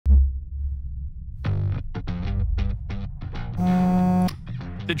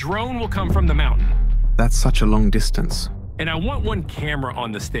The drone will come from the mountain. That's such a long distance. And I want one camera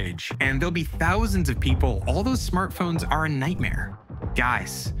on the stage. And there'll be thousands of people. All those smartphones are a nightmare.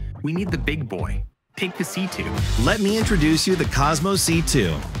 Guys, we need the big boy. Take the C2. Let me introduce you to the Cosmo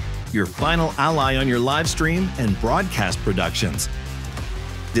C2, your final ally on your live stream and broadcast productions.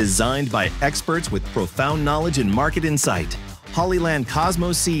 Designed by experts with profound knowledge and market insight, Hollyland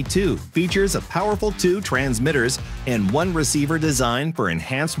Cosmo C2 features a powerful 2 transmitters and 1 receiver design for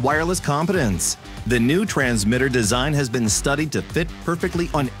enhanced wireless competence. The new transmitter design has been studied to fit perfectly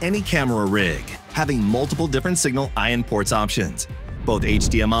on any camera rig, having multiple different signal IN ports options, both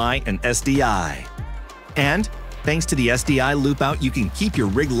HDMI and SDI. And thanks to the SDI loop out, you can keep your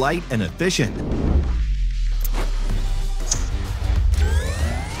rig light and efficient.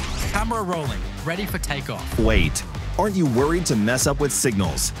 Camera rolling, ready for takeoff. Wait, aren't you worried to mess up with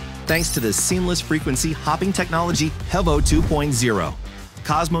signals? Thanks to the seamless frequency hopping technology HEVO 2.0,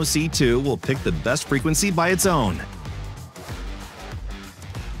 Cosmo C2 will pick the best frequency by its own.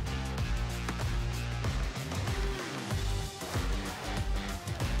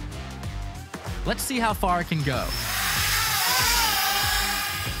 Let's see how far it can go.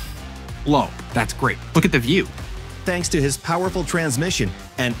 Whoa, that's great. Look at the view. Thanks to his powerful transmission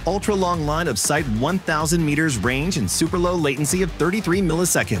and ultra-long line of sight 1,000 meters range and super low latency of 33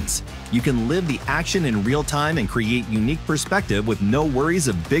 milliseconds, you can live the action in real time and create unique perspective with no worries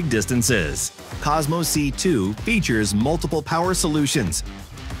of big distances. Cosmo C2 features multiple power solutions,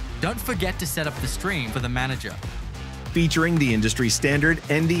 Don't forget to set up the stream for the manager. featuring the industry standard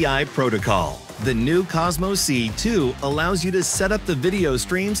NDI protocol. The new Cosmo C2 allows you to set up the video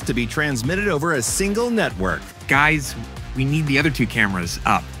streams to be transmitted over a single network. Guys, we need the other 2 cameras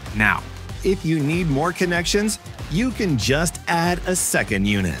up now. If you need more connections, you can just add a second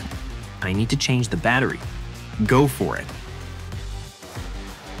unit. I need to change the battery. Go for it.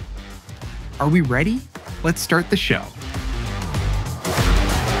 Are we ready? Let's start the show.